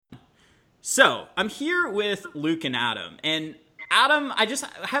So, I'm here with Luke and Adam. And Adam, I just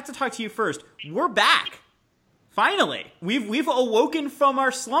have to talk to you first. We're back. Finally. We've awoken from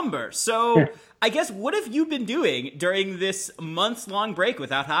our slumber. So, I guess what have you been doing during this months-long break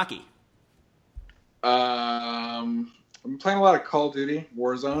without hockey? I'm playing a lot of Call of Duty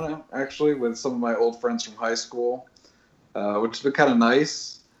Warzone, actually, with some of my old friends from high school, which has been kind of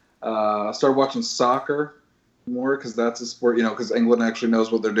nice. I started watching soccer more because that's a sport, because England actually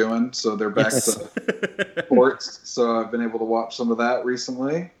knows what they're doing, so they're back to sports. So I've been able to watch some of that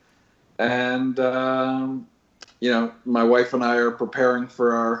recently, and my wife and I are preparing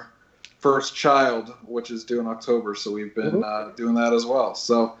for our first child, which is due in October. So we've been doing that as well.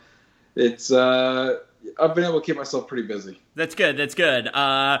 So it's I've been able to keep myself pretty busy. That's good. Luke,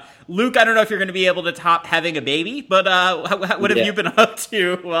 I don't know if you're going to be able to top having a baby, but what have you been up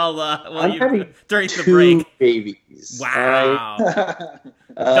to during the break? Babies. Wow.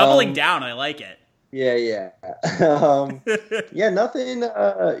 Doubling down. I like it. Yeah. Nothing,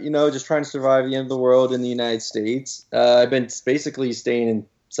 just trying to survive the end of the world in the United States. I've been basically staying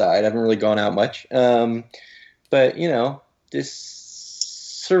inside. I haven't really gone out much. But,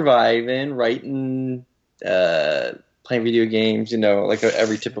 just surviving, writing, playing video games, like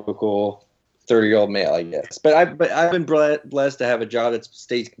every typical 30-year-old male, I guess. But I've been blessed to have a job that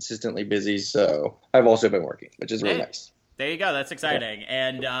stays consistently busy, so I've also been working, which is really nice. There you go. That's exciting. Yeah.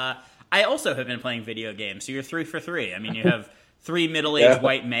 And I also have been playing video games, so you're 3 for 3. I mean, you have 3 middle-aged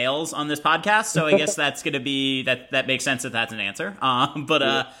white males on this podcast, so I guess that's going to be that makes sense that that's an answer. I've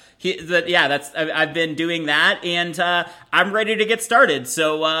been doing that, and I'm ready to get started.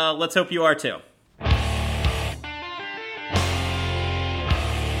 So let's hope you are too.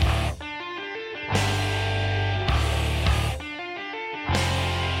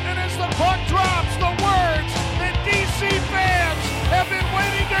 And as the puck drops, the words that DC fans have been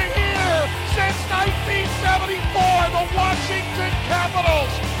waiting to hear since 1974, the Washington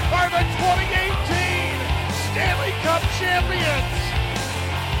Capitals are the 2018 Stanley Cup champions.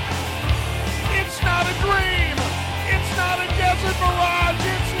 It's not a dream. It's not a desert mirage.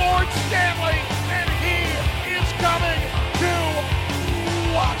 It's Lord Stanley, and he is coming to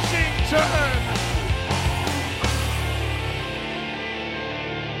Washington.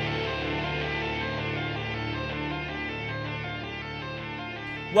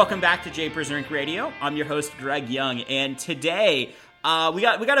 Welcome back to Japers Rink Radio. I'm your host, Greg Young, and today we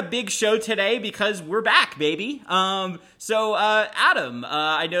got a big show today because we're back, baby. Adam,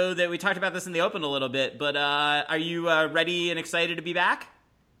 I know that we talked about this in the open a little bit, but are you ready and excited to be back?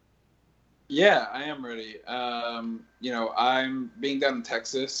 Yeah, I am ready. I'm being down in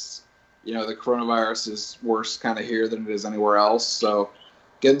Texas. The coronavirus is worse kind of here than it is anywhere else, so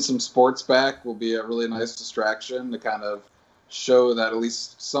getting some sports back will be a really nice distraction to kind of show that at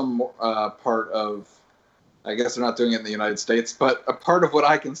least some part of, I guess they're not doing it in the United States, but a part of what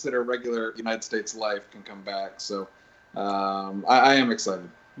I consider regular United States life can come back. So I am excited.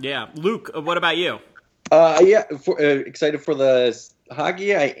 Yeah. Luke, what about you? Excited for the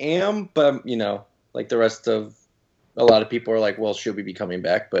hockey. I am, but, like the rest of a lot of people are like, well, should we be coming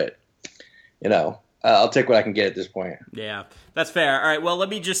back? But, I'll take what I can get at this point. Yeah, that's fair. All right, well, let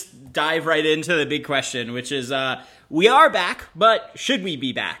me just dive right into the big question, which is we are back, but should we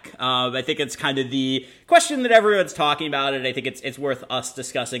be back? I think it's kind of the question that everyone's talking about, and I think it's worth us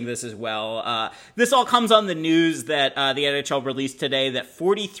discussing this as well. This all comes on the news that the NHL released today that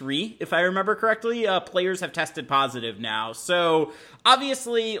 43, if I remember correctly, players have tested positive now. So,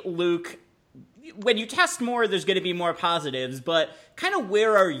 obviously, Luke, when you test more, there's going to be more positives, but kind of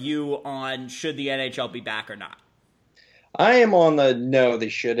where are you on should the NHL be back or not? I am on the no, they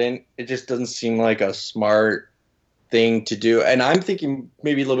shouldn't. It just doesn't seem like a smart thing to do. And I'm thinking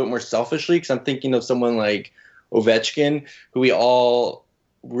maybe a little bit more selfishly because I'm thinking of someone like Ovechkin, who we all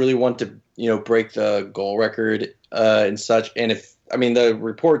really want to, break the goal record and such. And the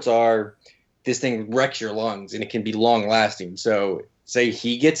reports are this thing wrecks your lungs and it can be long lasting. So say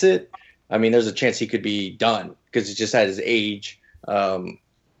he gets it. There's a chance he could be done because he just had his age,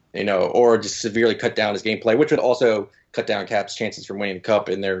 or just severely cut down his gameplay, which would also cut down Cap's chances from winning the Cup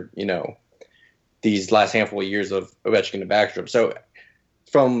in their, these last handful of years of Ovechkin and Backstrom. So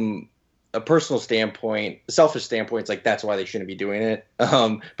from a personal standpoint, a selfish standpoint, it's like that's why they shouldn't be doing it.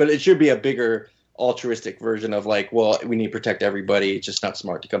 But it should be a bigger altruistic version of like, well, we need to protect everybody. It's just not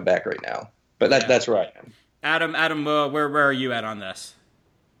smart to come back right now. But that's where I am. Adam, where are you at on this?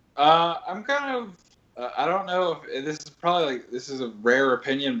 I'm kind of, I don't know if this is a rare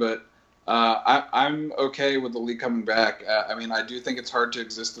opinion, but I'm okay with the league coming back. I do think it's hard to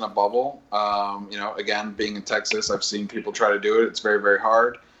exist in a bubble. Again, being in Texas, I've seen people try to do it. It's very, very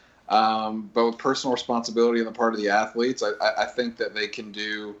hard. But with personal responsibility on the part of the athletes, I think that they can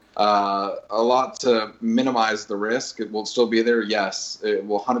do a lot to minimize the risk. It will still be there. Yes, it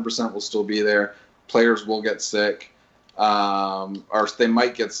will 100% will still be there. Players will get sick, or they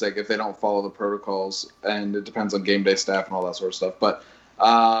might get sick if they don't follow the protocols, and it depends on game day staff and all that sort of stuff. But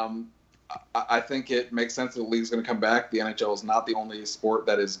I think it makes sense that the league's going to come back. The NHL is not the only sport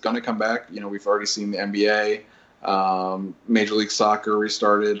that is going to come back. We've already seen the NBA, Major League Soccer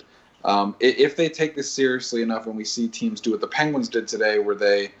restarted. If they take this seriously enough, and we see teams do what the Penguins did today, where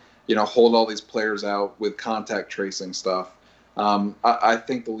they, hold all these players out with contact tracing stuff, I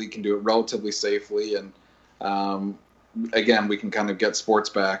think the league can do it relatively safely. And again, we can kind of get sports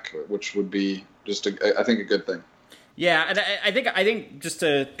back, which would be just, I think, a good thing. Yeah, and I think just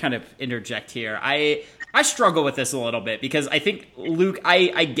to kind of interject here, I struggle with this a little bit because I think, Luke,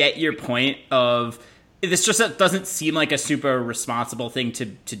 I get your point of this just doesn't seem like a super responsible thing to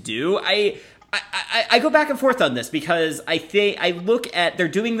do. I go back and forth on this because I think I look at they're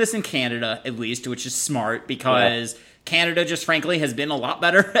doing this in Canada at least, which is smart because Canada just frankly has been a lot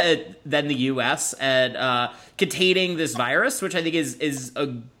better than the U.S. at containing this virus, which I think is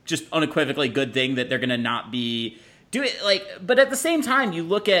a just unequivocally good thing that they're going to not be do it but at the same time, you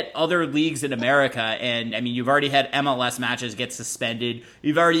look at other leagues in America, and I mean, you've already had MLS matches get suspended.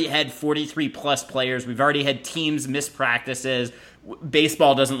 You've already had 43 plus players. We've already had teams miss practices.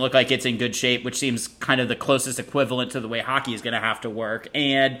 Baseball doesn't look like it's in good shape, which seems kind of the closest equivalent to the way hockey is going to have to work.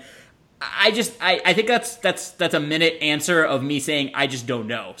 And I think that's a minute answer of me saying I just don't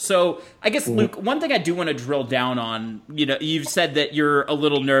know. So I guess, Luke, one thing I do want to drill down on, you've said that you're a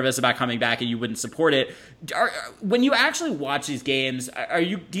little nervous about coming back and you wouldn't support it. When you actually watch these games,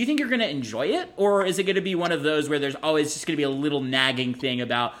 do you think you're going to enjoy it? Or is it going to be one of those where there's always just going to be a little nagging thing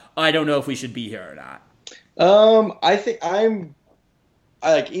about, I don't know if we should be here or not? I think I'm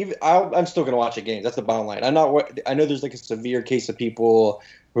still going to watch the games. That's the bottom line. I know there's like a severe case of people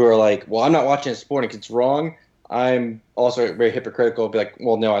who are like, well, I'm not watching a sport if it's wrong. I'm also very hypocritical. Be like,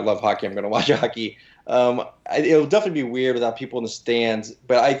 well, no, I love hockey. I'm going to watch hockey. It'll definitely be weird without people in the stands,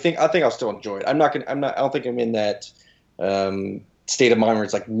 but I think I'll still enjoy it. I don't think I'm in that state of mind where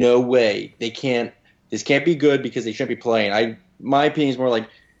it's like, no way, this can't be good because they shouldn't be playing. My opinion is more like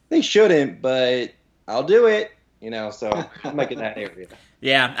they shouldn't, but I'll do it. So I'm like in that area.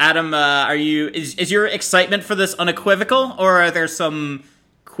 Yeah, Adam, is your excitement for this unequivocal, or are there some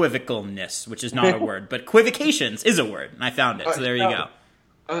quivocalness, which is not a word, but equivocations is a word, and I found it, so there you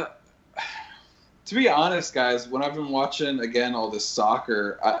go. To be honest, guys, when I've been watching, again, all this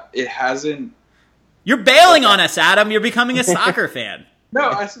soccer, it hasn't... You're bailing on us, Adam. You're becoming a soccer fan. No,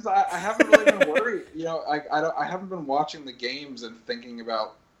 I haven't really been worried. I haven't been watching the games and thinking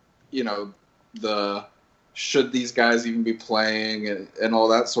about, should these guys even be playing and all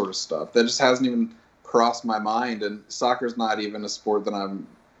that sort of stuff. That just hasn't even crossed my mind. And soccer's not even a sport that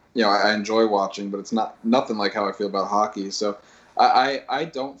I enjoy watching, but it's nothing like how I feel about hockey. So I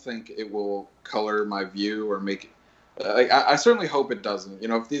don't think it will color my view or make it. I certainly hope it doesn't.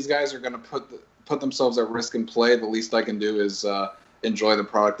 If these guys are going to put themselves at risk and play, the least I can do is enjoy the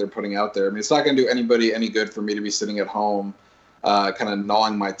product they're putting out there. I mean, it's not going to do anybody any good for me to be sitting at home kind of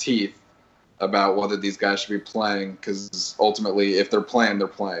gnawing my teeth about whether these guys should be playing, because ultimately, if they're playing, they're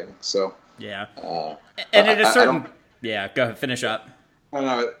playing. So yeah, and at a certain go ahead, finish up. I don't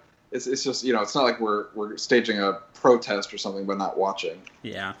know. It's just it's not like we're staging a protest or something, but not watching.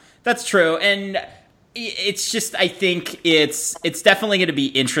 Yeah, that's true, and it's just I think it's definitely going to be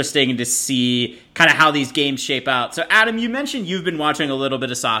interesting to see kind of how these games shape out. So Adam, you mentioned you've been watching a little bit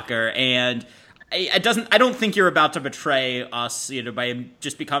of soccer, and I don't think you're about to betray us, by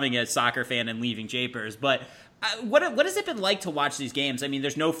just becoming a soccer fan and leaving Japers. But what has it been like to watch these games? I mean,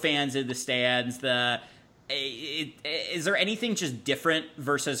 there's no fans in the stands. Is there anything just different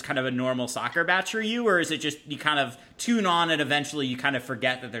versus kind of a normal soccer match for you, or is it just you kind of tune on and eventually you kind of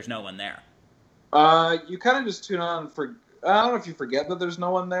forget that there's no one there? You kind of just tune on I don't know if you forget that there's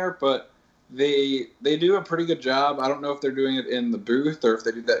no one there, but they do a pretty good job. I don't know if they're doing it in the booth or if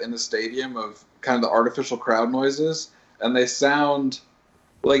they do that in the stadium of kind of the artificial crowd noises, and they sound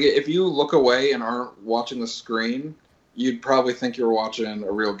like if you look away and aren't watching the screen, you'd probably think you were watching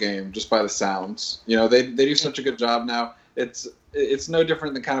a real game just by the sounds. They do such a good job now. It's no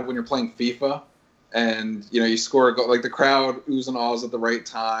different than kind of when you're playing FIFA and you score a goal, like the crowd oohs and ahs at the right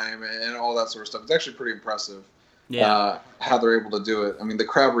time and all that sort of stuff. It's actually pretty impressive. Yeah, how they're able to do it. I mean, the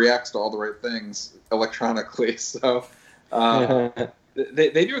crowd reacts to all the right things electronically, so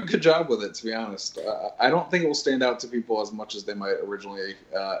they do a good job with it, to be honest. I don't think it will stand out to people as much as they might originally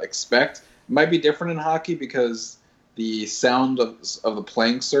expect. It might be different in hockey because the sound of the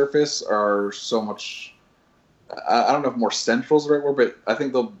playing surface are so much. I don't know if more central is the right word, but I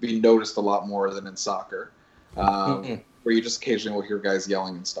think they'll be noticed a lot more than in soccer, where you just occasionally will hear guys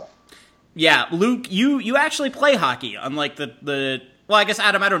yelling and stuff. Yeah, Luke, you actually play hockey, unlike the. Well, I guess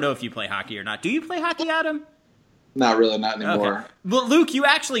Adam, I don't know if you play hockey or not. Do you play hockey, Adam? Not really, not anymore. Okay. Well, Luke, you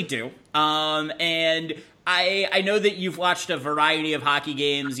actually do. And I know that you've watched a variety of hockey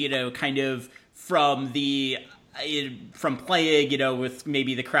games, kind of from playing, with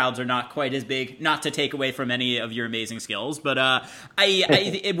maybe the crowds are not quite as big, not to take away from any of your amazing skills, but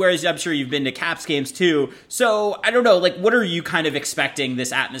whereas I'm sure you've been to Caps games too, so I don't know, like, what are you kind of expecting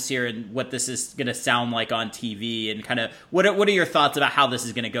this atmosphere and what this is going to sound like on TV, and kind of what are your thoughts about how this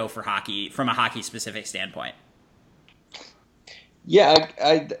is going to go for hockey from a hockey specific standpoint? Yeah,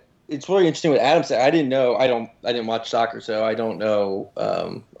 it's really interesting what Adam said. I didn't know. I didn't watch soccer, so I don't know.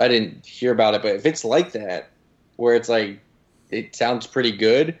 I didn't hear about it. But if it's like that, where it's like it sounds pretty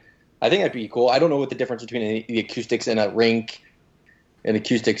good, I think that'd be cool. I don't know what the difference between the acoustics in a rink and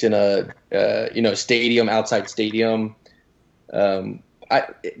acoustics in a stadium, outside stadium.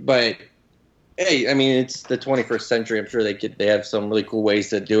 But hey, I mean, it's the 21st century. I'm sure they have some really cool ways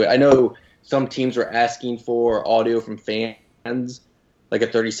to do it. I know some teams were asking for audio from fans, like a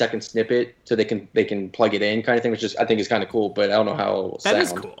 30-second snippet, so they can plug it in, kind of thing, which I think is kind of cool. But I don't know how it will sound. That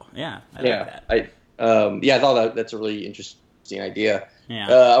is cool. Yeah, I like that. I thought that's a really interesting idea. Yeah.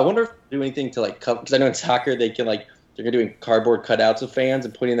 I wonder if they do anything to cover, because I know in soccer they can they're doing cardboard cutouts of fans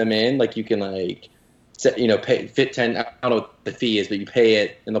and putting them in. Like you can fit 10. I don't know what the fee is, but you pay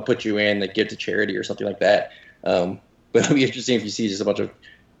it and they'll put you in, give to charity or something like that. But it'll be interesting if you see just a bunch of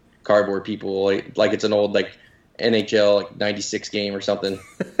cardboard people, like it's an old NHL 96 game or something.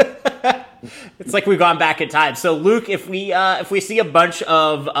 It's like we've gone back in time. So Luke, if we see a bunch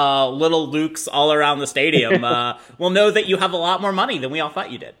of little Lukes all around the stadium, we'll know that you have a lot more money than we all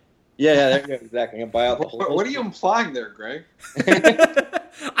thought you did. Yeah, there you go. Exactly. Buy out the whole. What are you implying there, Greg?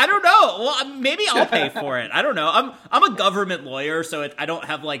 I don't know. Well, maybe I'll pay for it. I don't know. I'm a government lawyer, so I don't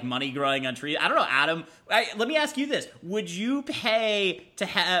have money growing on trees. I don't know, Adam. Let me ask you this: would you pay to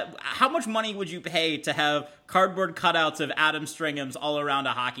have? How much money would you pay to have cardboard cutouts of Adam Stringham's all around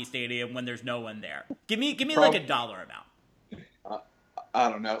a hockey stadium when there's no one there? Give me like a dollar amount. I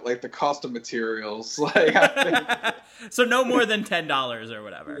don't know, the cost of materials. So no more than $10 or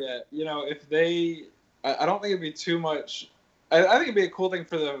whatever. Yeah, if they, I don't think it'd be too much. I think it'd be a cool thing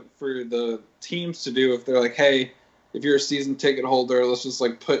for the teams to do if they're like, hey, if you're a season ticket holder, let's just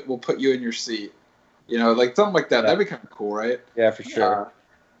we'll put you in your seat. Something like that. Yeah. That'd be kind of cool, right? Yeah, for sure.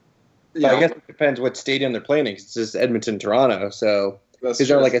 I guess it depends what stadium they're playing in. 'Cause it's just Edmonton, Toronto. So is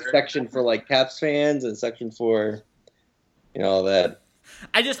there a section for Caps fans and a section for all that?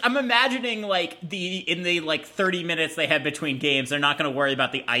 I'm imagining in the 30 minutes they have between games, they're not going to worry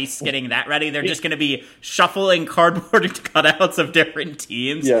about the ice getting that ready. They're just going to be shuffling cardboard cutouts of different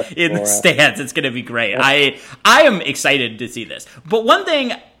teams in the stands. It's going to be great. I am excited to see this. But one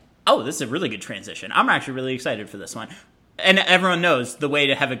thing, this is a really good transition. I'm actually really excited for this one. And everyone knows the way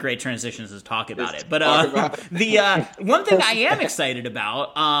to have a great transition is to talk about it. But the one thing I am excited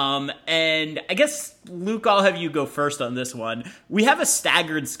about, and I guess, Luke, I'll have you go first on this one. We have a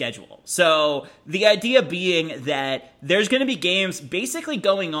staggered schedule. So the idea being that there's going to be games basically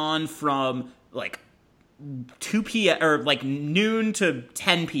going on from 2 p.m. or noon to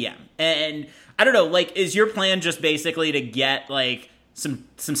 10 p.m. And I don't know, is your plan just basically to get some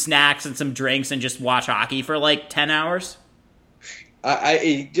snacks and some drinks and just watch hockey for 10 hours?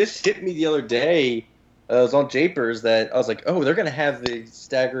 It just hit me the other day. I was on Japers that I was like, they're going to have the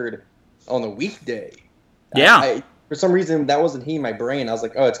staggered on the weekday. Yeah. For some reason, that wasn't hitting my brain. I was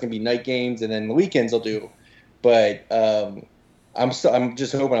like, it's going to be night games, and then the weekends they'll do. But I'm just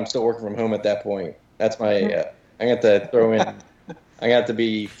hoping I'm still working from home at that point. That's my. I got to throw in. I got to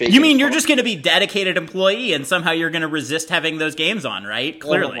be. You mean you're just going to be dedicated employee, and somehow you're going to resist having those games on, right?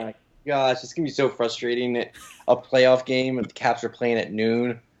 Clearly. Oh my gosh, it's going to be so frustrating. A playoff game and the Caps are playing at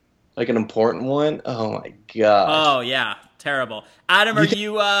noon, an important one. Oh my gosh. Oh yeah, terrible. Adam, are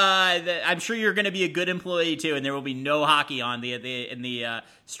you? I'm sure you're going to be a good employee too, and there will be no hockey on in the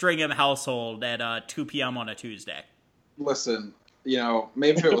Stringham household at 2 p.m. on a Tuesday. Listen,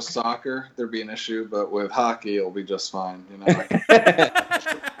 maybe if it was soccer, there'd be an issue, but with hockey, it'll be just fine.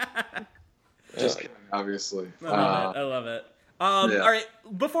 Just kidding, obviously. I love it. All right,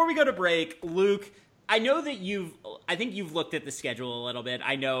 before we go to break, Luke, I know that I think you've looked at the schedule a little bit.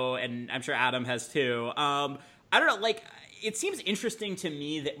 I know, and I'm sure Adam has too. I don't know, it seems interesting to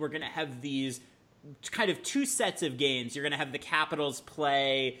me that we're going to have these kind of two sets of games. You're going to have the Capitals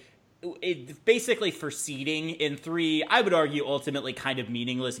play basically for seeding in 3, I would argue ultimately kind of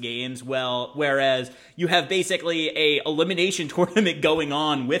meaningless games. Well, whereas you have basically a elimination tournament going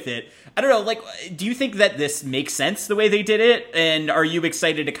on with it. I don't know, like, do you think that this makes sense the way they did it? And are you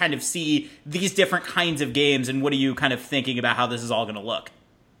excited to kind of see these different kinds of games? And what are you kind of thinking about how this is all going to look?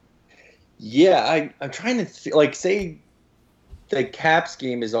 Yeah, I'm trying to say the Caps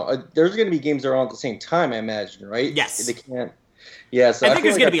game is on. There's going to be games that are on at the same time, I imagine, right? Yes. They can't. Yeah, so I think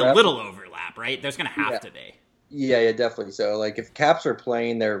there's going to be a little overlap, right? There's going to have to be. Yeah, definitely. So, like, if Caps are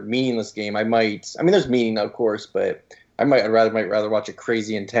playing their meaningless game, there's meaning, of course, but I might rather watch a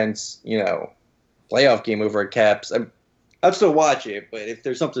crazy intense, playoff game over at Caps. I'd still watch it, but if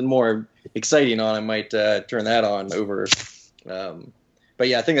there's something more exciting on, I might turn that on over. But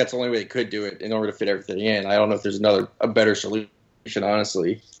yeah, I think that's the only way they could do it in order to fit everything in. I don't know if there's a better solution,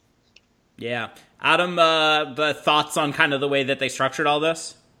 honestly. Yeah. Adam, the thoughts on kind of the way that they structured all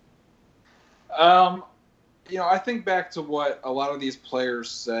this? I think back to what a lot of these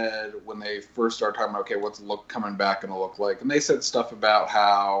players said when they first started talking about, okay, what's coming back going to look like? And they said stuff about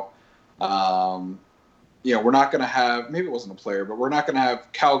how, we're not going to have, maybe it wasn't a player, but we're not going to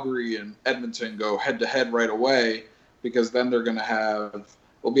have Calgary and Edmonton go head-to-head right away because then there'll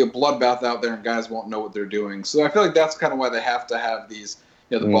be a bloodbath out there and guys won't know what they're doing. So I feel like that's kind of why they have to have these,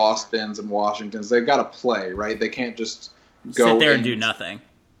 the Bostons and Washingtons. They've got to play, right? They can't just go sit there and do nothing.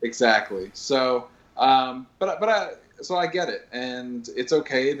 Exactly. So, so I get it, and it's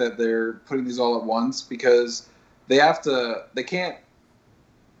okay that they're putting these all at once because they can't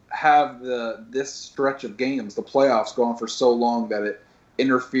have this stretch of games, the playoffs, go on for so long that it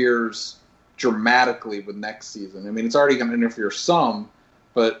interferes dramatically with next season. I mean, it's already going to interfere some,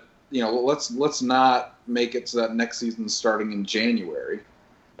 but let's not make it so that next season's starting in January,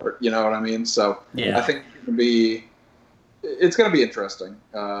 or you know what I mean. So yeah. I think it's going to be interesting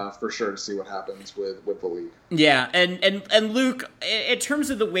for sure to see what happens with the league. Yeah, and Luke, in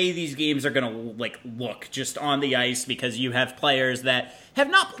terms of the way these games are going to look just on the ice, because you have players that have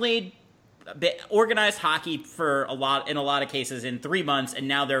not played organized hockey in a lot of cases in 3 months, and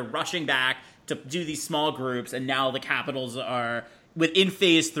now they're rushing back to do these small groups, and now the Capitals are within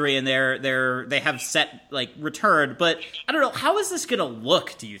phase 3 and they have set returned. But I don't know, how is this going to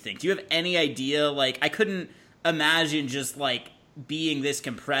look, do you think? Do you have any idea? I couldn't imagine just being this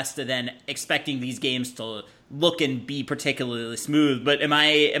compressed and then expecting these games to look and be particularly smooth. But am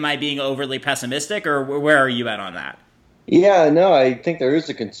I being overly pessimistic, or where are you at on that? Yeah, no, I think there is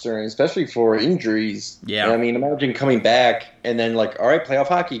a concern, especially for injuries. Yeah. I mean, imagine coming back and then all right, playoff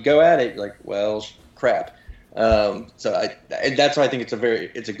hockey, go at it. Well, crap. So that's why I think it's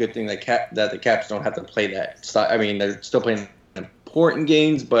a good thing that the Caps don't have to play that. I mean, they're still playing important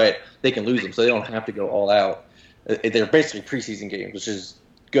games, but they can lose them, so they don't have to go all out. They're basically preseason games, which is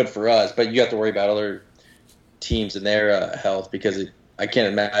good for us, but you have to worry about other teams and their health, because I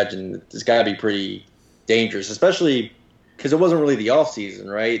can't imagine it's got to be pretty dangerous, especially because it wasn't really the off season,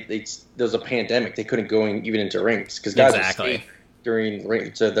 right? There was a pandemic; they couldn't go even into rinks because guys were skating during the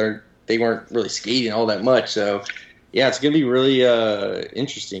rink, so they weren't really skating all that much. So yeah, it's gonna be really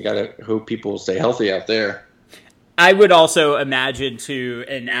interesting. Got to hope people stay healthy out there. I would also imagine too,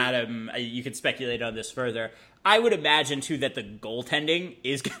 and Adam, you could speculate on this further. I would imagine, too, that the goaltending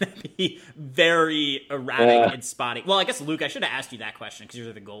is going to be very erratic and spotty. Well, I guess, Luke, I should have asked you that question because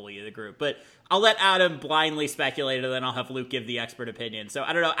you're the goalie of the group. But I'll let Adam blindly speculate, and then I'll have Luke give the expert opinion. So,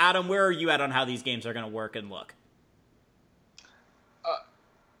 I don't know. Adam, where are you at on how these games are going to work and look?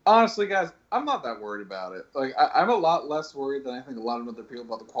 Honestly, guys, I'm not that worried about it. I'm a lot less worried than I think a lot of other people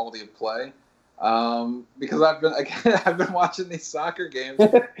about the quality of play. Because I've been watching these soccer games.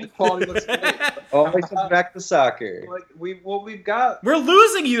 The quality looks great. Always comes back to soccer. We're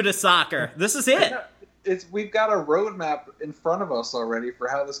losing you to soccer. This is it. We've got a roadmap in front of us already for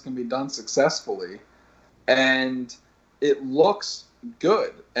how this can be done successfully, and it looks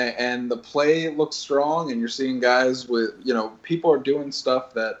good. And the play looks strong, and you're seeing guys with people are doing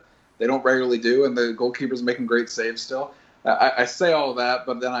stuff that they don't regularly do, and the goalkeeper's making great saves still. I say all that,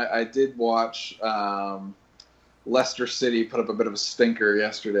 but then I did watch Leicester City put up a bit of a stinker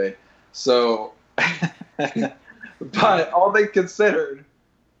yesterday. So, but all they considered,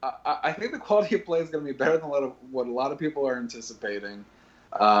 I think the quality of play is going to be better than what a lot of people are anticipating.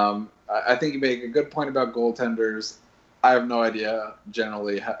 I think you make a good point about goaltenders. I have no idea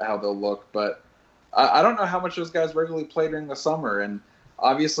generally how they'll look, but I don't know how much those guys regularly play during the summer. And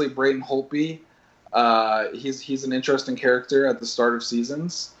obviously, Braden Holtby. He's an interesting character at the start of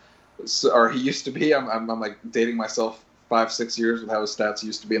seasons, or he used to be. I'm dating myself 5-6 years with how his stats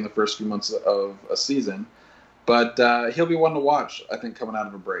used to be in the first few months of a season, but he'll be one to watch, I think, coming out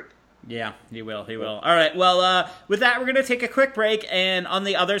of a break. Yeah, he will. He will. All right. Well, with that, we're going to take a quick break, and on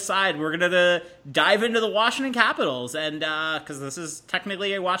the other side, we're going to dive into the Washington Capitals, and because this is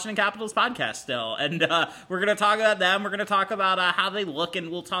technically a Washington Capitals podcast still, and we're going to talk about them. We're going to talk about how they look,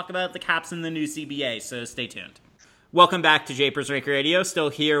 and we'll talk about the Caps in the new CBA. So stay tuned. Welcome back to Japers Raker Radio. Still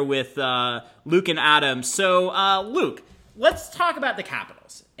here with Luke and Adam. So, Luke, let's talk about the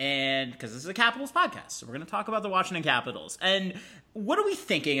Capitals, and because this is a Capitals podcast, so we're going to talk about the Washington Capitals. And what are we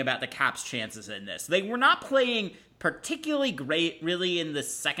thinking about the Caps' chances in this? They were not playing particularly great, really, in the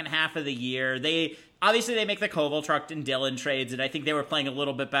second half of the year. They make the Kovalchuk and Dillon trades, and I think they were playing a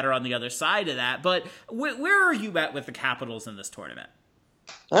little bit better on the other side of that. But where are you at with the Capitals in this tournament?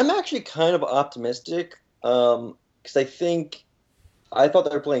 I'm actually kind of optimistic because I thought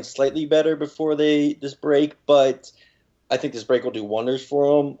they were playing slightly better before this break, but I think this break will do wonders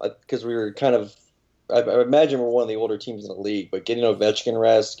for them because we were kind of, I imagine we're one of the older teams in the league, but getting Ovechkin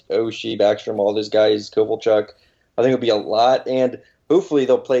rest, Oshie, Backstrom, all those guys, Kovalchuk, I think it'll be a lot, and hopefully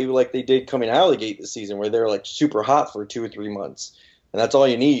they'll play like they did coming out of the gate this season, where they're like super hot for 2 or 3 months, and that's all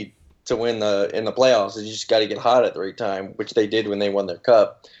you need to win in the playoffs. Is you just got to get hot at the right time, which they did when they won their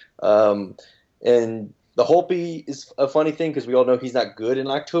cup. And the Holtby is a funny thing because we all know he's not good in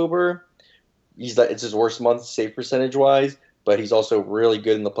October. It's his worst month save percentage wise, but he's also really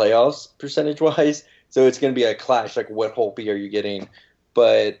good in the playoffs percentage wise. So it's going to be a clash. Like, what Holtby are you getting?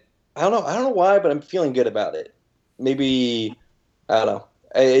 But I don't know why, but I'm feeling good about it. Maybe I don't know.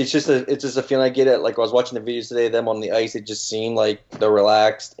 It's just a feeling I get it. Like, I was watching the videos today of them on the ice. It just seemed like they're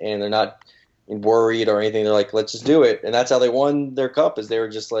relaxed and they're not worried or anything. They're like, let's just do it. And that's how they won their cup. Is they were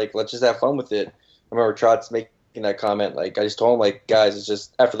just like, let's just have fun with it. I remember Trotz making that comment. Like, I just told him, like, guys, it's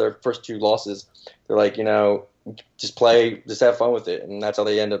just after their first 2 losses, they're like, just play, just have fun with it, and that's how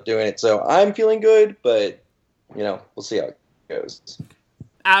they end up doing it. So I'm feeling good, but we'll see how it goes.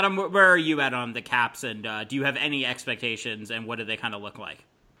 Adam, where are you at on the Caps, and do you have any expectations, and what do they kind of look like?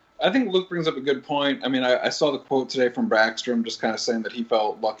 I think Luke brings up a good point. I mean, I saw the quote today from Backstrom just kind of saying that he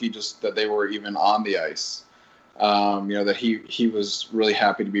felt lucky just that they were even on the ice. That he was really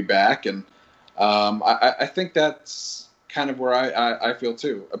happy to be back, and I think that's kind of where I feel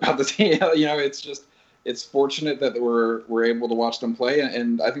too about the team. It's fortunate that we're able to watch them play,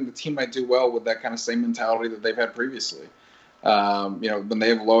 and I think the team might do well with that kind of same mentality that they've had previously. When they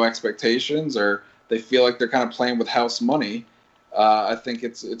have low expectations or they feel like they're kind of playing with house money, I think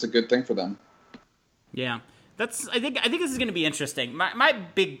it's a good thing for them. Yeah. I think this is going to be interesting. My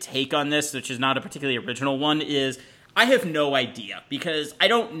big take on this, which is not a particularly original one, is I have no idea because I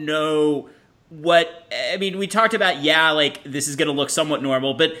don't know we talked about, this is going to look somewhat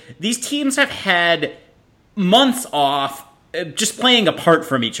normal, but these teams have had months off just playing apart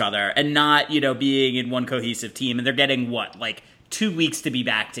from each other and not, being in one cohesive team, and they're getting 2 weeks to be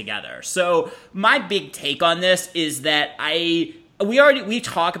back together. So my big take on this is that we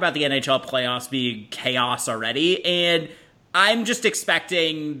talk about the NHL playoffs being chaos already, and I'm just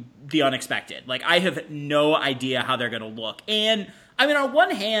expecting the unexpected. I have no idea how they're going to look. And on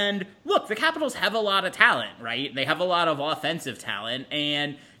one hand, look, the Capitals have a lot of talent, right? They have a lot of offensive talent,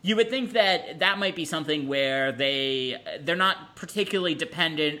 and you would think that might be something where they're not particularly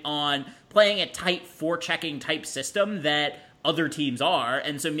dependent on playing a tight forechecking type system that other teams are,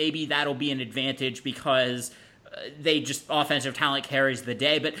 and so maybe that'll be an advantage because they just offensive talent carries the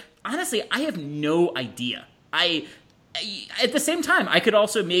day. But honestly, I have no idea. At the same time, I could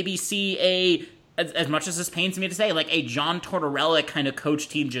also maybe see as much as this pains me to say, a John Tortorella kind of coach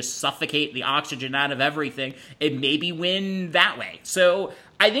team just suffocate the oxygen out of everything and maybe win that way. So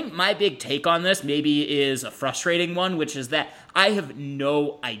I think my big take on this maybe is a frustrating one, which is that I have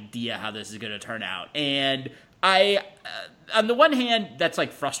no idea how this is going to turn out. And on the one hand, that's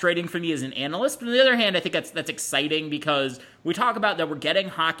frustrating for me as an analyst, but on the other hand, I think that's exciting because we talk about that we're getting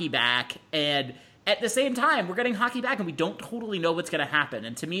hockey back, and at the same time, we're getting hockey back and we don't totally know what's going to happen.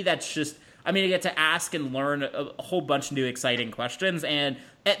 And to me, that's just, I get to ask and learn a whole bunch of new exciting questions, and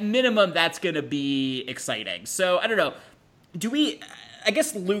at minimum, that's going to be exciting. So, I don't know.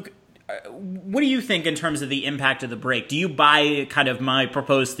 Luke, what do you think in terms of the impact of the break? Do you buy kind of my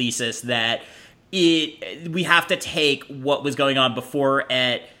proposed thesis that we have to take what was going on before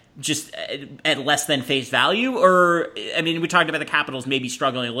at less than face value? Or, we talked about the Capitals maybe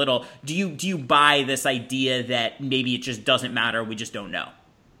struggling a little. Do you buy this idea that maybe it just doesn't matter, we just don't know?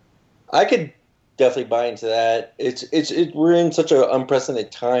 I could definitely buy into that. We're in such an unprecedented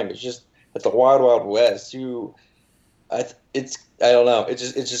time. It's the wild, wild west. I don't know.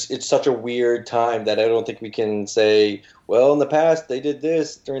 It's such a weird time that I don't think we can say, well, in the past they did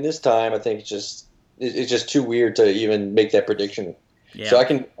this during this time. I think it's just too weird to even make that prediction Yeah. So I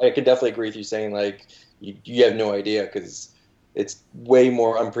can definitely agree with you saying like you have no idea because it's way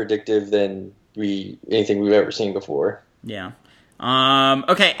more unpredictable than anything we've ever seen before. Yeah.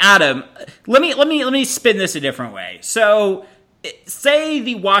 Okay, Adam, let me spin this a different way. So, say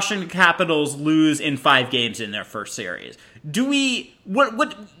the Washington Capitals lose in 5 games in their first series.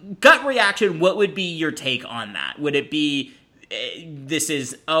 What gut reaction, what would be your take on that? Would it be this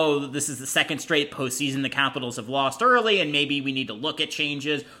is the second straight postseason the Capitals have lost early and maybe we need to look at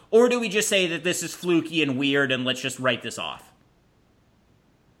changes? Or do we just say that this is fluky and weird and let's just write this off?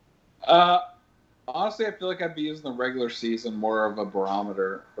 Honestly, I feel like I'd be using the regular season more of a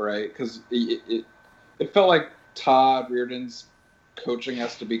barometer, right? Because it felt like Todd Reardon's coaching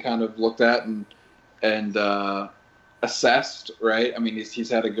has to be kind of looked at and assessed, right? I mean, he's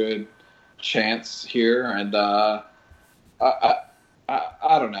had a good chance here, and I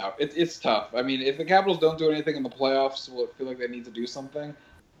don't know. It's tough. I mean, if the Capitals don't do anything in the playoffs, will it feel like they need to do something?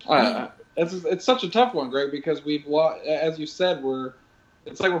 It's such a tough one, Greg, because we've lost, as you said,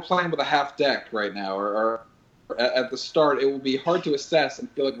 it's like we're playing with a half deck right now, or at the start, it will be hard to assess and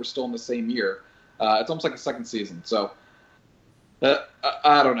feel like we're still in the same year. It's almost like a second season. So,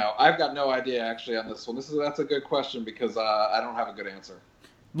 I don't know. I've got no idea actually on this one. That's a good question because I don't have a good answer.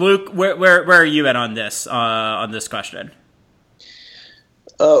 Luke, where are you at on this question?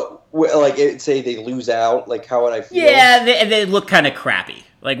 Like say they lose out, like how would I feel? Yeah, they look kind of crappy.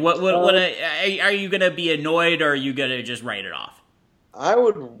 Like what are you gonna be annoyed, or are you gonna just write it off? I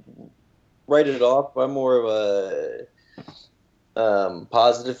would write it off. I'm more of a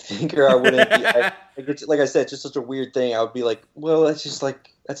positive thinker. I wouldn't be, like I said, it's just such a weird thing. I would be like, well,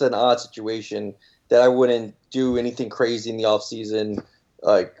 that's an odd situation that I wouldn't do anything crazy in the off season.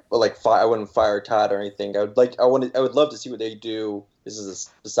 I wouldn't fire Todd or anything. I would love to see what they do. This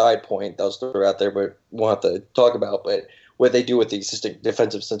is a side point that I'll throw out there, but we'll have to talk about. But what they do with the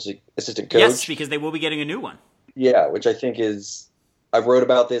defensive assistant coach. Yes, because they will be getting a new one. Yeah, which I think is. I've wrote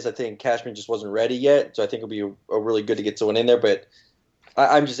about this. I think Cashman just wasn't ready yet, so I think it'll be a really good to get someone in there. But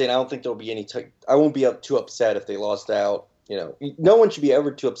I'm just saying, I don't think there'll be any. I won't be too upset if they lost out. You know, no one should be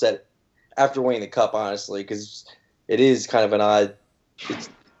ever too upset after winning the cup, honestly, because it is kind of an odd. It's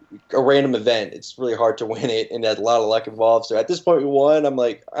a random event. It's really hard to win it, and there's a lot of luck involved. So at this point, we won. I'm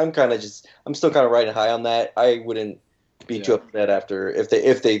still kind of riding high on that. I wouldn't be too upset after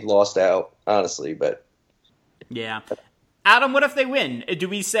if they lost out, honestly. But yeah. Adam, what if they win? Do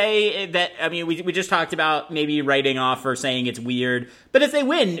we say that, I mean, we just talked about maybe writing off or saying it's weird, but if they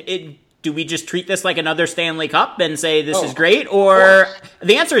win, do we just treat this like another Stanley Cup and say this is great? Or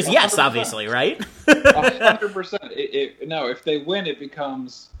the answer is yes, 100%. Obviously, right? 100%. No, if they win, it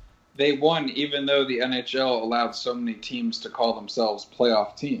becomes they won even though the NHL allowed so many teams to call themselves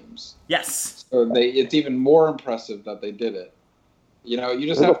playoff teams. Yes. So it's even more impressive that they did it. You know, you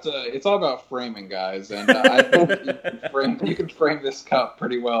just have to. It's all about framing, guys, and I think you can frame this cup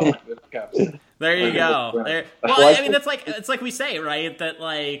pretty well. There you go. Well, I mean, it's like we say, right? That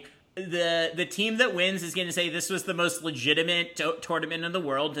like the team that wins is going to say this was the most legitimate tournament in the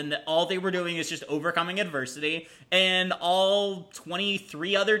world, and that all they were doing is just overcoming adversity. And all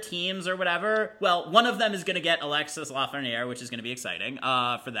 23 other teams or whatever, well, one of them is going to get Alexis Lafreniere, which is going to be exciting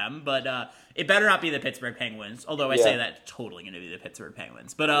for them, but. It better not be the Pittsburgh Penguins, although I say that totally going to be the Pittsburgh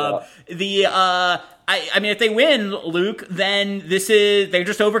Penguins. But I mean, if they win, Luke, then they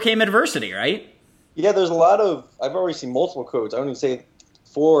just overcame adversity, right? Yeah, there's a lot of. I've already seen multiple quotes. I don't even say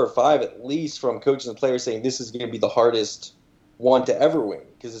 4 or 5 at least from coaches and players saying this is going to be the hardest one to ever win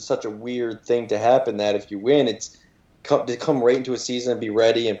because it's such a weird thing to happen that if you win, it's to come right into a season and be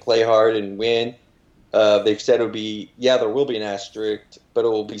ready and play hard and win. They've said there will be an asterisk, but it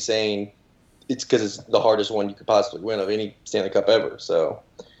will be saying. It's because it's the hardest one you could possibly win of any Stanley Cup ever. So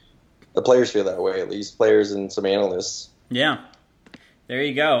the players feel that way, at least players and some analysts. Yeah, there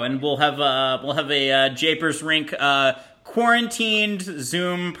you go. And we'll have a Japers Rink quarantined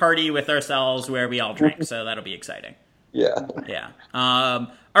Zoom party with ourselves where we all drink. So that'll be exciting. Yeah. Yeah.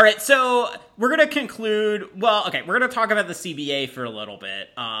 All right, so we're going to conclude. Well, okay, we're going to talk about the CBA for a little bit,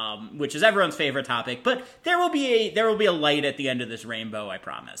 which is everyone's favorite topic. But there will be a light at the end of this rainbow, I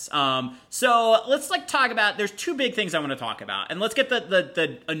promise. So let's talk about. There's 2 big things I want to talk about, and let's get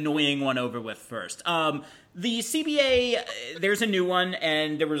the annoying one over with first. The CBA, there's a new one,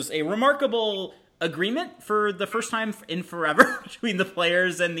 and there was a remarkable agreement for the first time in forever between the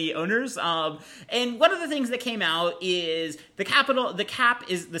players and the owners. And one of the things that came out is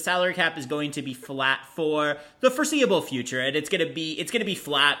the salary cap is going to be flat for the foreseeable future, and it's going to be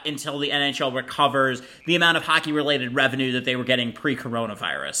flat until the NHL recovers the amount of hockey related revenue that they were getting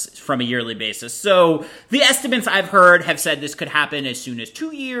pre-coronavirus from a yearly basis. So the estimates I've heard have said this could happen as soon as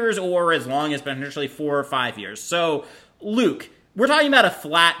 2 years or as long as potentially 4 or 5 years. So Luke, we're talking about a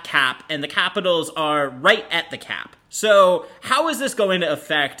flat cap, and the Capitals are right at the cap. So how is this going to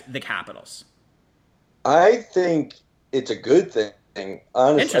affect the Capitals? I think it's a good thing,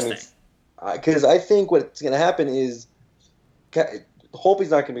 honestly. Interesting. Because I think what's going to happen is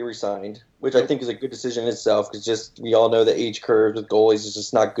Holtby's not going to be re-signed, which I think is a good decision in itself, because we all know the age curve with goalies is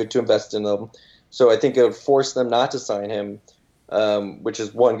just not good to invest in them. So I think it would force them not to sign him. Which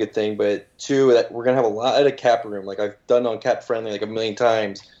is one good thing, but two, that we're gonna have a lot of cap room. Like I've done on Cap Friendly like a million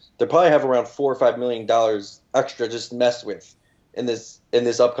times. They probably have around $4 or $5 million extra just to mess with in this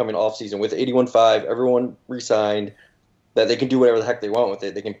upcoming offseason with 81.5. Everyone re-signed, that they can do whatever the heck they want with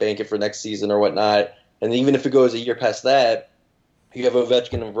it. They can bank it for next season or whatnot. And even if it goes a year past that, you have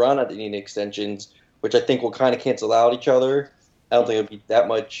Ovechkin and Vrana that need extensions, which I think will kind of cancel out each other. I don't think it'll be that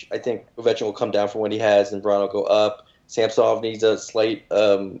much. I think Ovechkin will come down from what he has, and Vrana will go up. Samsonov needs a slight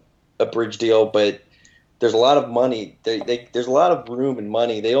a bridge deal, but there's a lot of money. There's a lot of room and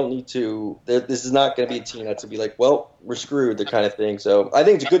money. They don't need to. This is not going to be a team that's to be like, well, we're screwed, the kind of thing. So I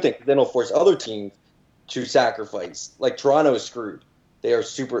think it's a good thing. Then it'll force other teams to sacrifice. Like Toronto is screwed. They are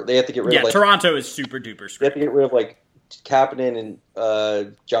super. They have to get rid of. Yeah, Toronto is super duper screwed. They have to get rid of like Kapanen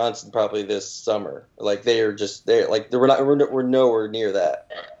and Johnson probably this summer. Like we're nowhere near that.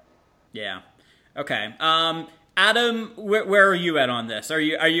 Yeah. Okay. Adam, where are you at on this? Are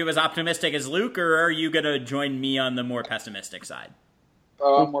you as optimistic as Luke, or are you going to join me on the more pessimistic side?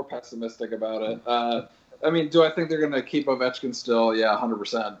 Oh, I'm more pessimistic about it. I mean, do I think they're going to keep Ovechkin still? Yeah,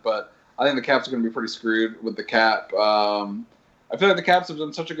 100%. But I think the Caps are going to be pretty screwed with the cap. I feel like the Caps have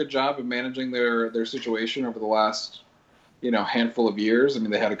done such a good job of managing their situation over the last, handful of years. I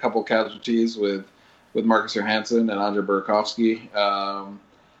mean, they had a couple casualties with Marcus Johansson and Andre Burakovsky.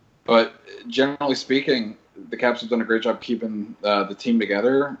 But generally speaking, the Caps have done a great job keeping the team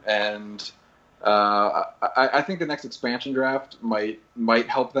together, and I think the next expansion draft might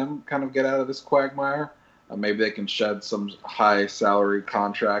help them kind of get out of this quagmire. Maybe they can shed some high salary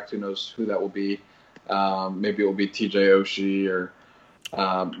contract. Who knows who that will be? Maybe it will be TJ Oshie, or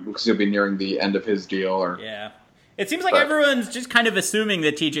because he'll be nearing the end of his deal. Or yeah, it seems like everyone's just kind of assuming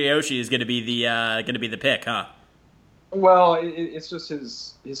that TJ Oshie is going to be the pick, huh? Well, it's just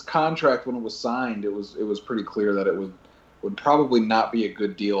his contract when it was signed. It was pretty clear that it would probably not be a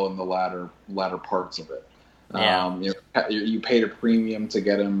good deal in the latter parts of it. Yeah. You paid a premium to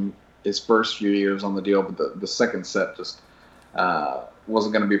get him his first few years on the deal, but the second set just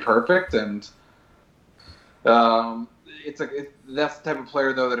wasn't going to be perfect. And that's the type of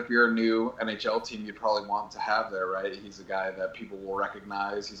player, though, that if you're a new NHL team, you probably want to have there, right? He's a guy that people will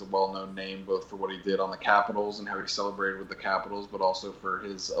recognize. He's a well-known name, both for what he did on the Capitals and how he celebrated with the Capitals, but also for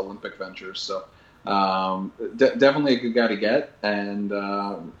his Olympic ventures. So definitely a good guy to get. And,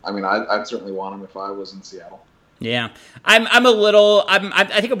 I'd certainly want him if I was in Seattle. Yeah, I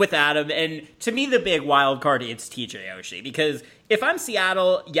think I'm with Adam, and to me the big wild card it's TJ Oshie, because if I'm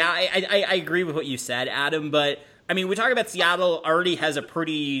Seattle, yeah, I agree with what you said, Adam, but I mean, we talk about Seattle already has a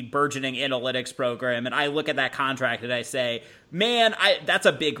pretty burgeoning analytics program, and I look at that contract and I say, man, that's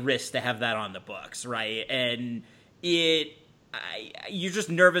a big risk to have that on the books, right? And you're just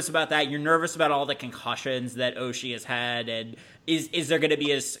nervous about that. You're nervous about all the concussions that Oshie has had, and is there going to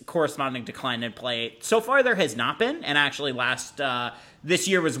be a corresponding decline in play? So far, there has not been, and actually this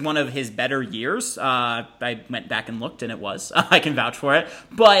year was one of his better years. I went back and looked, and it was. I can vouch for it.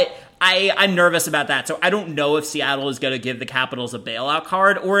 But I'm nervous about that, so I don't know if Seattle is going to give the Capitals a bailout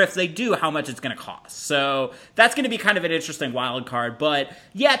card, or if they do, how much it's going to cost. So that's going to be kind of an interesting wild card. But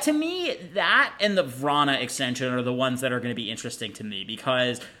yeah, to me, that and the Vrana extension are the ones that are going to be interesting to me,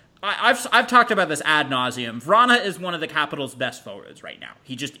 because I've talked about this ad nauseum. Vrana is one of the Capitals' best forwards right now.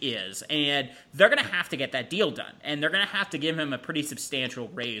 He just is. And they're going to have to get that deal done. And they're going to have to give him a pretty substantial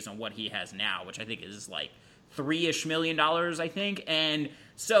raise on what he has now, which I think is like $3-ish million, I think. And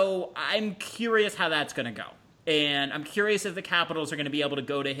so I'm curious how that's going to go. And I'm curious if the Capitals are going to be able to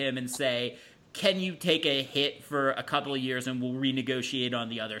go to him and say, can you take a hit for a couple of years and we'll renegotiate on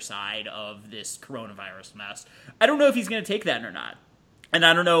the other side of this coronavirus mess? I don't know if he's going to take that or not. And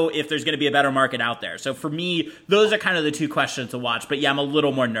I don't know if there's going to be a better market out there. So for me, those are kind of the two questions to watch. But yeah, I'm a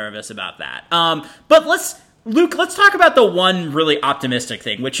little more nervous about that. But let's Luke, let's talk about the one really optimistic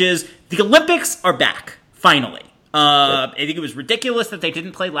thing, which is the Olympics are back, finally. I think it was ridiculous that they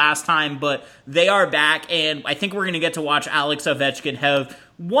didn't play last time, but they are back, and I think we're going to get to watch Alex Ovechkin have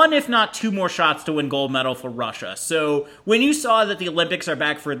one, if not two more shots to win gold medal for Russia. So when you saw that the Olympics are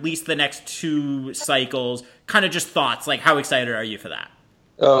back for at least the next 2 cycles, kind of just thoughts, like how excited are you for that?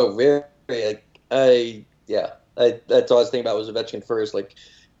 Oh, very. That's all I was thinking about was Ovechkin first. Like,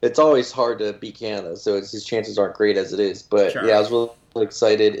 it's always hard to beat Canada, so his chances aren't great as it is. But sure. Yeah, I was really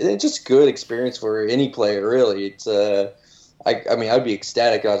excited. And it's just a good experience for any player, really. It's I mean, I'd be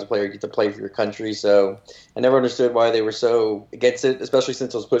ecstatic as a player to get to play for your country. So I never understood why they were so against it, especially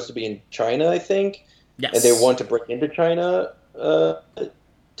since it was supposed to be in China, I think. Yes. And they want to break into China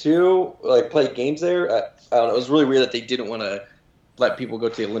too, like play games there. I don't know. It was really weird that they didn't want to let people go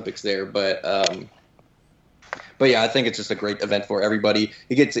to the Olympics there, but yeah, I think it's just a great event for everybody.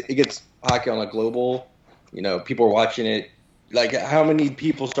 It gets hockey on a global. You know, people are watching it. Like, how many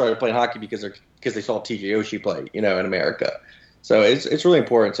people started playing hockey because they saw TJ Oshie play, you know, in America. So it's really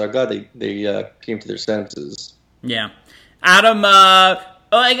important. So I'm glad they came to their senses. Yeah, Adam.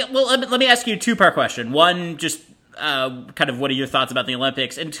 Let me ask you a 2-part question. One, just kind of what are your thoughts about the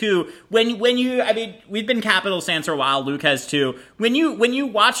Olympics, and 2, when you, I mean, we've been Capitals fans for a while. Luke has too. When you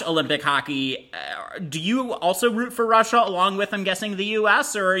watch Olympic hockey, do you also root for Russia along with, I'm guessing, the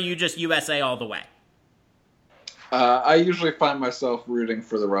U.S., or are you just USA all the way? I usually find myself rooting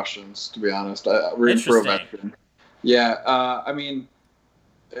for the Russians, to be honest. Rooting for Ovechkin. Yeah, I mean,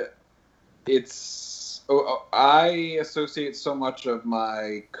 I associate so much of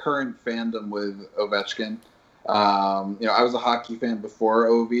my current fandom with Ovechkin. You know, I was a hockey fan before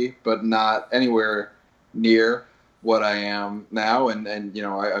Ovi, but not anywhere near what I am now. And you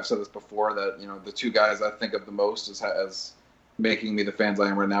know, I've said this before that, you know, the 2 guys I think of the most as making me the fans I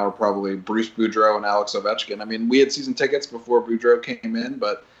am right now are probably Bruce Boudreau and Alex Ovechkin. I mean, we had season tickets before Boudreau came in,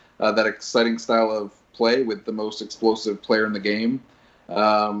 but that exciting style of play with the most explosive player in the game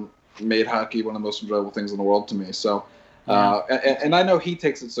made hockey one of the most enjoyable things in the world to me. So, and I know he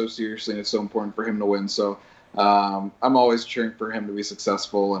takes it so seriously, and it's so important for him to win. So I'm always cheering for him to be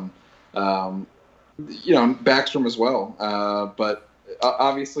successful, and you know, Backstrom as well. But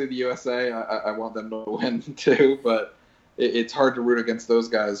obviously the USA, I want them to win too, but it's hard to root against those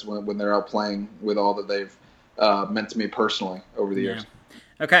guys when they're out playing with all that they've meant to me personally over the years.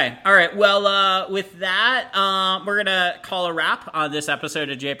 Okay. All right. Well, with that, we're going to call a wrap on this episode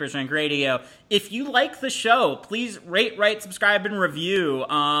of Japers Rink Radio. If you like the show, please rate, write, subscribe, and review,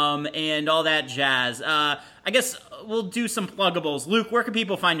 and all that jazz. I guess we'll do some pluggables. Luke, where can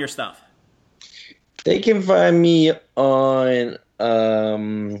people find your stuff? They can find me on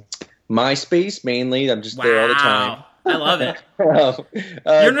MySpace, mainly. I'm just there all the time. I love it.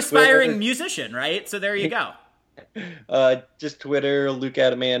 You're an aspiring musician, right? So there you go. Just Twitter, Luke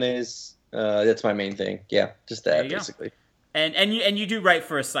Adamanis. That's my main thing. Yeah, just that basically. And you do write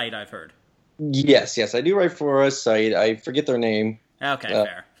for a site, I've heard. Yes, I do write for a site. I forget their name. Okay,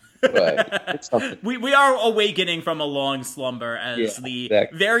 fair. But it's something. We are awakening from a long slumber as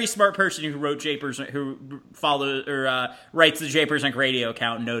very smart person who wrote Japers, who follows or writes the Japers Inc. radio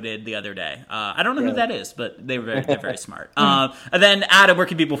account noted the other day. I don't know who that is, but they're very smart. And then Adam, where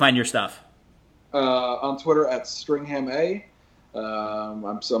can people find your stuff? On Twitter at StringhamA.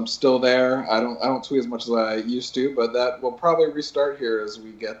 I'm still there. I don't tweet as much as I used to, but that will probably restart here as we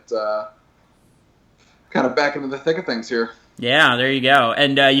get kind of back into the thick of things here. Yeah, there you go.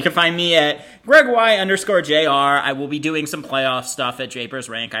 And you can find me at GregY_JR. I will be doing some playoff stuff at Japers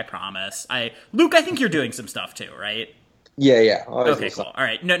Rank, I promise. Luke, I think you're doing some stuff too, right? Yeah. Okay, cool. All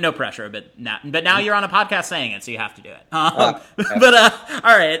right, no pressure, but now you're on a podcast saying it, so you have to do it. But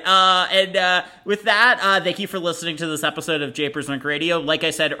all right, and with that, thank you for listening to this episode of Japers Rink Radio. Like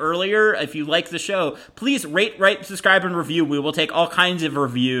I said earlier, if you like the show, please rate, write, subscribe, and review. We will take all kinds of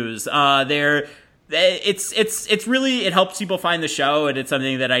reviews. It's really, it helps people find the show, and it's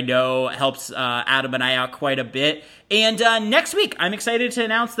something that I know helps Adam and I out quite a bit. And next week, I'm excited to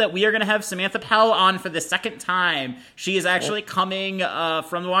announce that we are going to have Samantha Pell on for the second time. She is actually coming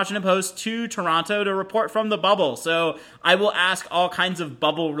from the Washington Post to Toronto to report from the bubble. So I will ask all kinds of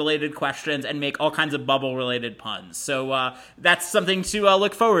bubble-related questions and make all kinds of bubble-related puns. So that's something to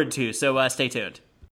look forward to. So stay tuned.